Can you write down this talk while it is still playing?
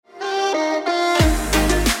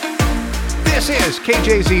This is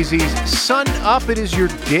KJZZ's Sun Up. It is your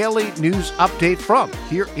daily news update from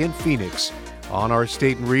here in Phoenix on our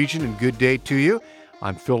state and region, and good day to you.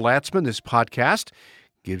 I'm Phil Latzman. This podcast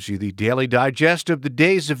gives you the daily digest of the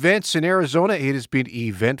day's events in Arizona. It has been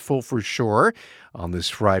eventful for sure. On this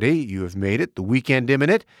Friday, you have made it, the weekend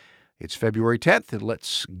imminent. It's February 10th, and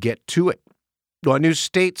let's get to it. A new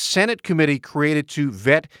state Senate committee created to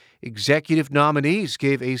vet executive nominees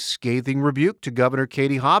gave a scathing rebuke to Governor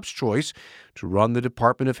Katie Hobbs' choice to run the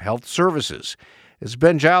Department of Health Services. As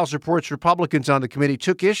Ben Giles reports, Republicans on the committee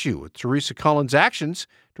took issue with Teresa Cullen's actions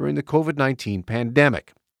during the COVID-19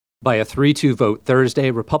 pandemic. By a 3-2 vote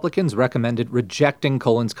Thursday, Republicans recommended rejecting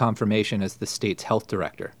Cullen's confirmation as the state's health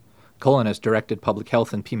director. Cullen has directed public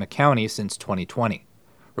health in Pima County since 2020.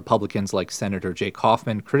 Republicans like Senator Jake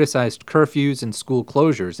Hoffman criticized curfews and school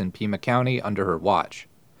closures in Pima County under her watch.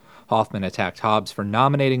 Hoffman attacked Hobbs for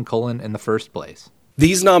nominating Cullen in the first place.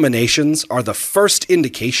 These nominations are the first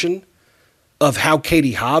indication of how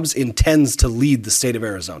Katie Hobbs intends to lead the state of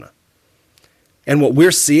Arizona. And what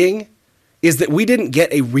we're seeing is that we didn't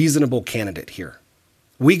get a reasonable candidate here.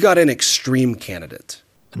 We got an extreme candidate.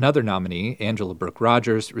 Another nominee, Angela Brooke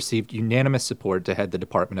Rogers, received unanimous support to head the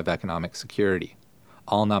Department of Economic Security.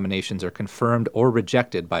 All nominations are confirmed or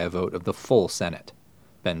rejected by a vote of the full Senate.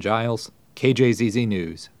 Ben Giles, KJZZ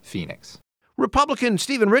News, Phoenix. Republican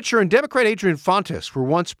Stephen Richer and Democrat Adrian Fontes were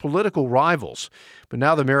once political rivals, but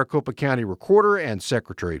now the Maricopa County Recorder and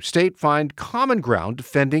Secretary of State find common ground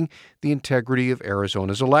defending the integrity of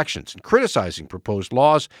Arizona's elections and criticizing proposed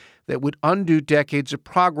laws that would undo decades of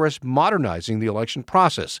progress modernizing the election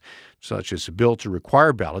process, such as a bill to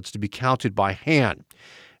require ballots to be counted by hand.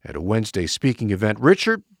 At a Wednesday speaking event,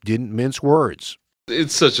 Richer didn't mince words.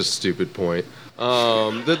 It's such a stupid point.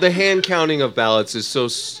 The hand counting of ballots is so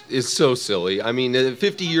silly. I mean,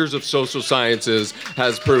 50 years of social sciences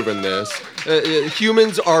has proven this.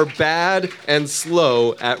 Humans are bad and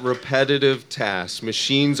slow at repetitive tasks.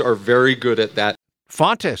 Machines are very good at that.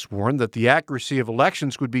 Fontes warned that the accuracy of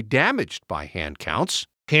elections would be damaged by hand counts.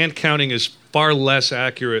 Hand counting is far less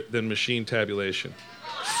accurate than machine tabulation.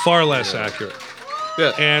 Far less accurate.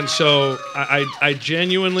 Yeah. And so I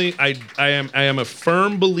genuinely am a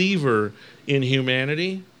firm believer in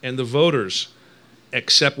humanity and the voters,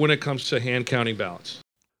 except when it comes to hand counting ballots.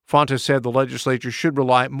 Fontes said the legislature should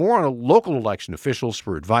rely more on local election officials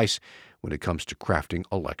for advice when it comes to crafting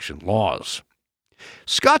election laws.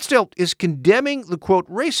 Scottsdale is condemning the, quote,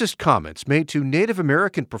 racist comments made to Native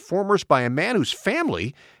American performers by a man whose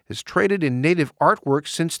family has traded in Native artwork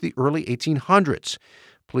since the early 1800s.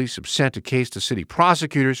 Police have sent a case to city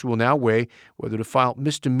prosecutors who will now weigh whether to file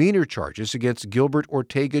misdemeanor charges against Gilbert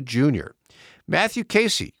Ortega Jr. Matthew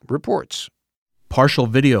Casey reports. Partial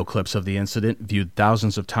video clips of the incident, viewed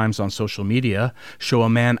thousands of times on social media, show a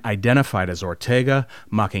man identified as Ortega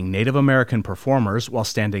mocking Native American performers while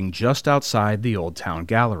standing just outside the Old Town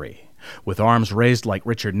Gallery. With arms raised like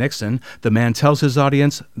Richard Nixon, the man tells his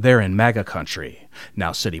audience they're in MAGA country.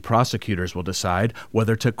 Now city prosecutors will decide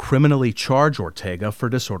whether to criminally charge Ortega for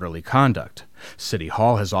disorderly conduct. City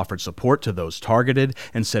Hall has offered support to those targeted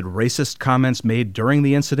and said racist comments made during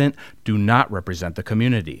the incident do not represent the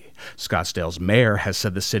community. Scottsdale's mayor has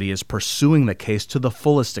said the city is pursuing the case to the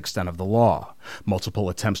fullest extent of the law. Multiple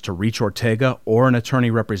attempts to reach Ortega or an attorney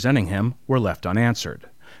representing him were left unanswered.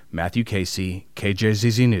 Matthew Casey,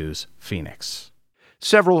 KJZZ News, Phoenix.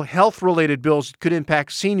 Several health-related bills that could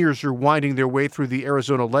impact seniors are winding their way through the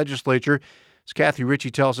Arizona legislature. As Kathy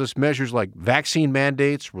Ritchie tells us, measures like vaccine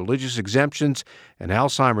mandates, religious exemptions, an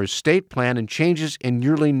Alzheimer's state plan, and changes in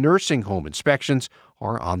yearly nursing home inspections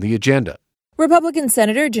are on the agenda. Republican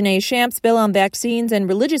Senator Janae Schamp's bill on vaccines and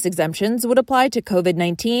religious exemptions would apply to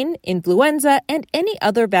COVID-19, influenza, and any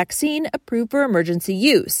other vaccine approved for emergency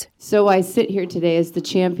use. So I sit here today as the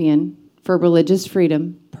champion for religious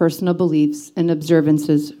freedom, personal beliefs, and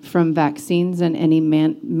observances from vaccines and any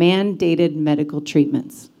mandated medical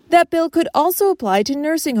treatments. That bill could also apply to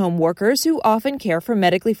nursing home workers who often care for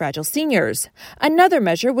medically fragile seniors. Another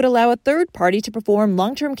measure would allow a third party to perform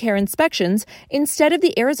long-term care inspections instead of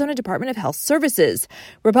the Arizona Department of Health Services.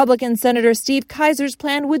 Republican Senator Steve Kaiser's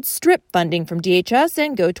plan would strip funding from DHS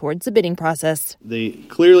and go towards the bidding process. They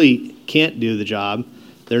clearly can't do the job.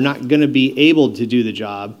 They're not going to be able to do the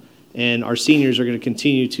job. And our seniors are going to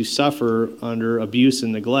continue to suffer under abuse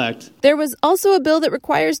and neglect. There was also a bill that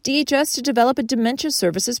requires DHS to develop a dementia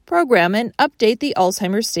services program and update the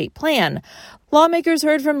Alzheimer's state plan. Lawmakers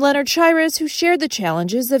heard from Leonard Shires, who shared the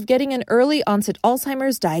challenges of getting an early onset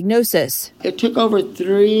Alzheimer's diagnosis. It took over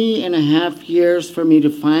 3.5 years for me to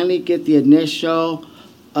finally get the initial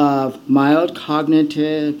of mild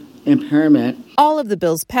cognitive impairment. All of the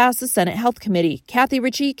bills passed the Senate Health Committee. Kathy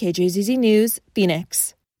Ritchie, KJZZ News,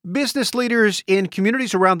 Phoenix. Business leaders in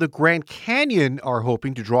communities around the Grand Canyon are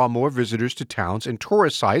hoping to draw more visitors to towns and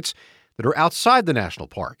tourist sites that are outside the national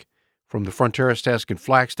park. From the Fronteras Desk in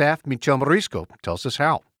Flagstaff, Michel Morisco tells us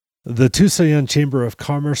how. The Tusayan Chamber of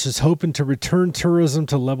Commerce is hoping to return tourism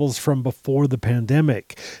to levels from before the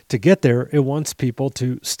pandemic. To get there, it wants people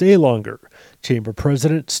to stay longer. Chamber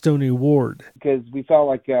President Stoney Ward. Because we felt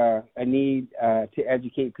like a need to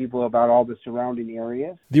educate people about all the surrounding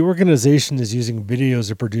areas. The organization is using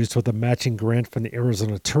videos it produced with a matching grant from the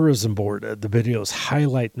Arizona Tourism Board. The videos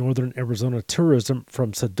highlight northern Arizona tourism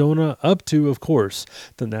from Sedona up to, of course,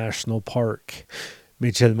 the national park.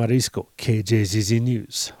 Michel Marisco, KJZZ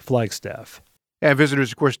News, Flagstaff. And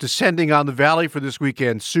visitors, of course, descending on the valley for this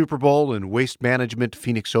weekend's Super Bowl and Waste Management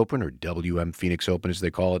Phoenix Open, or WM Phoenix Open as they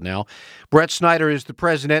call it now. Brett Snyder is the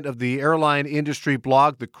president of the airline industry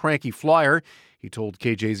blog, The Cranky Flyer. He told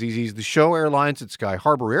KJZZ's The Show airlines at Sky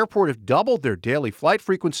Harbor Airport have doubled their daily flight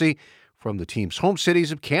frequency from the team's home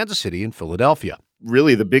cities of Kansas City and Philadelphia.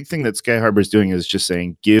 Really, the big thing that Sky Harbor is doing is just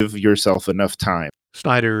saying, give yourself enough time.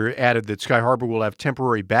 Snyder added that Sky Harbor will have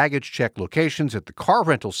temporary baggage check locations at the car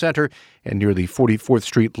rental center and near the 44th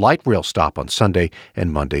Street light rail stop on Sunday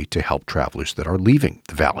and Monday to help travelers that are leaving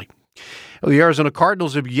the valley. The Arizona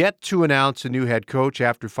Cardinals have yet to announce a new head coach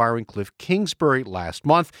after firing Cliff Kingsbury last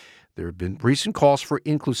month. There have been recent calls for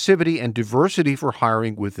inclusivity and diversity for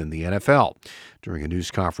hiring within the NFL. During a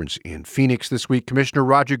news conference in Phoenix this week, Commissioner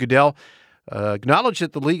Roger Goodell acknowledged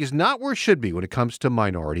that the league is not where it should be when it comes to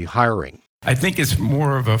minority hiring. I think it's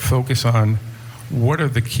more of a focus on what are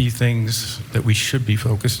the key things that we should be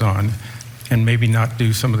focused on and maybe not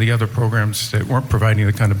do some of the other programs that weren't providing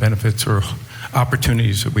the kind of benefits or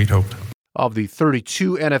opportunities that we'd hoped. Of the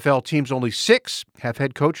 32 NFL teams, only 6 have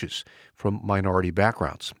head coaches from minority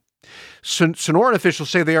backgrounds. Sonoran officials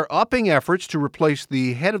say they are upping efforts to replace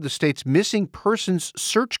the head of the state's Missing Persons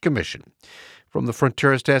Search Commission. From the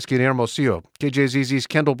Fronteras Desk in Hermosillo, KJZZ's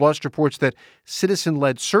Kendall Blust reports that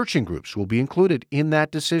citizen-led searching groups will be included in that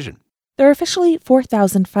decision. There are officially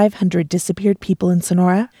 4,500 disappeared people in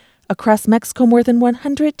Sonora. Across Mexico, more than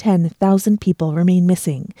 110,000 people remain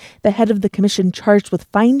missing. The head of the commission charged with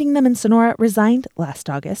finding them in Sonora resigned last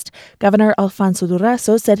August. Governor Alfonso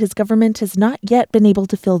Durazo said his government has not yet been able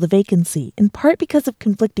to fill the vacancy, in part because of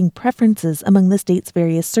conflicting preferences among the state's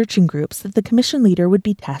various searching groups that the commission leader would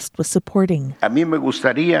be tasked with supporting. A mí me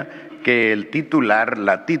gustaría que la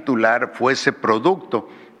titular fuese producto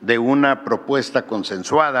de una propuesta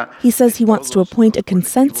consensuada. He says he wants to appoint a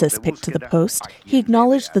consensus pick to the post. He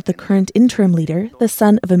acknowledged that the current interim leader, the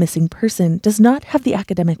son of a missing person, does not have the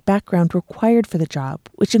academic background required for the job,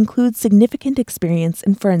 which includes significant experience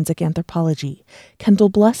in forensic anthropology. Kendall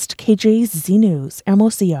Blust, KJZZ News,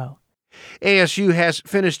 Hermosillo. ASU has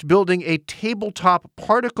finished building a tabletop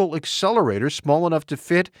particle accelerator small enough to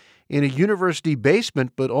fit in a university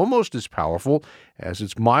basement, but almost as powerful as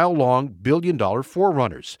its mile-long, billion-dollar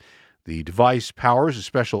forerunners. The device powers a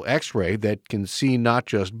special X-ray that can see not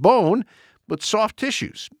just bone, but soft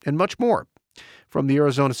tissues and much more. From the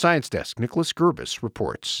Arizona Science Desk, Nicholas Gerbis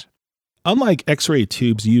reports. Unlike X-ray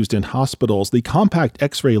tubes used in hospitals, the compact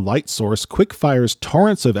X-ray light source quick fires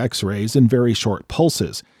torrents of X-rays in very short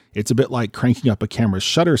pulses. It's a bit like cranking up a camera's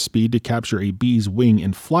shutter speed to capture a bee's wing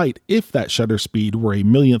in flight if that shutter speed were a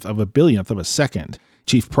millionth of a billionth of a second.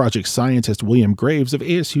 Chief Project Scientist William Graves of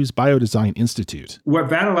ASU's Biodesign Institute. What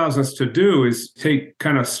that allows us to do is take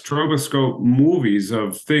kind of stroboscope movies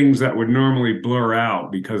of things that would normally blur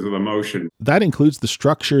out because of the motion. That includes the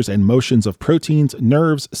structures and motions of proteins,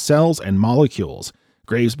 nerves, cells, and molecules.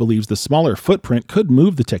 Graves believes the smaller footprint could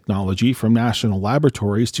move the technology from national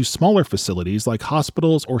laboratories to smaller facilities like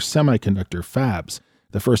hospitals or semiconductor fabs.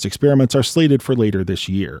 The first experiments are slated for later this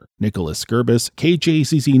year. Nicholas Gerbis,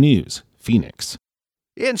 KJZZ News, Phoenix.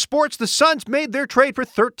 In sports, the Suns made their trade for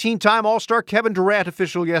 13-time All-Star Kevin Durant.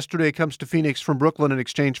 Official yesterday comes to Phoenix from Brooklyn in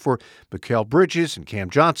exchange for Mikal Bridges and Cam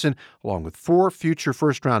Johnson, along with 4 future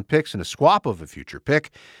first-round picks and a swap of a future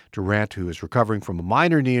pick. Durant, who is recovering from a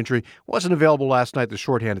minor knee injury, wasn't available last night. The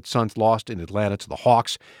shorthanded Suns lost in Atlanta to the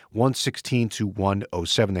Hawks,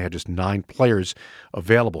 116-107. They had just 9 players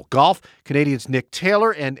available. Golf, Canadians Nick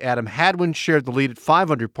Taylor and Adam Hadwin shared the lead at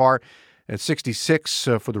 5 under par. At 66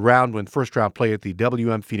 for the round when first-round play at the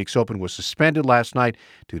WM Phoenix Open was suspended last night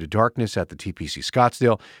due to darkness at the TPC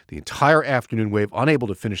Scottsdale. The entire afternoon wave unable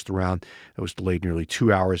to finish the round. It was delayed nearly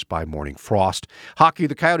 2 hours by morning frost. Hockey,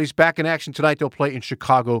 the Coyotes back in action tonight. They'll play in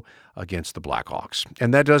Chicago against the Blackhawks.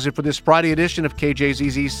 And that does it for this Friday edition of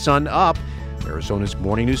KJZZ's Sun Up, Arizona's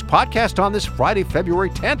morning news podcast on this Friday,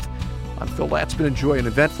 February 10th. I'm Phil Latzman. Enjoy an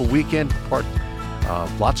eventful weekend.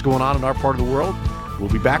 Lots going on in our part of the world. We'll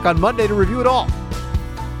be back on Monday to review it all.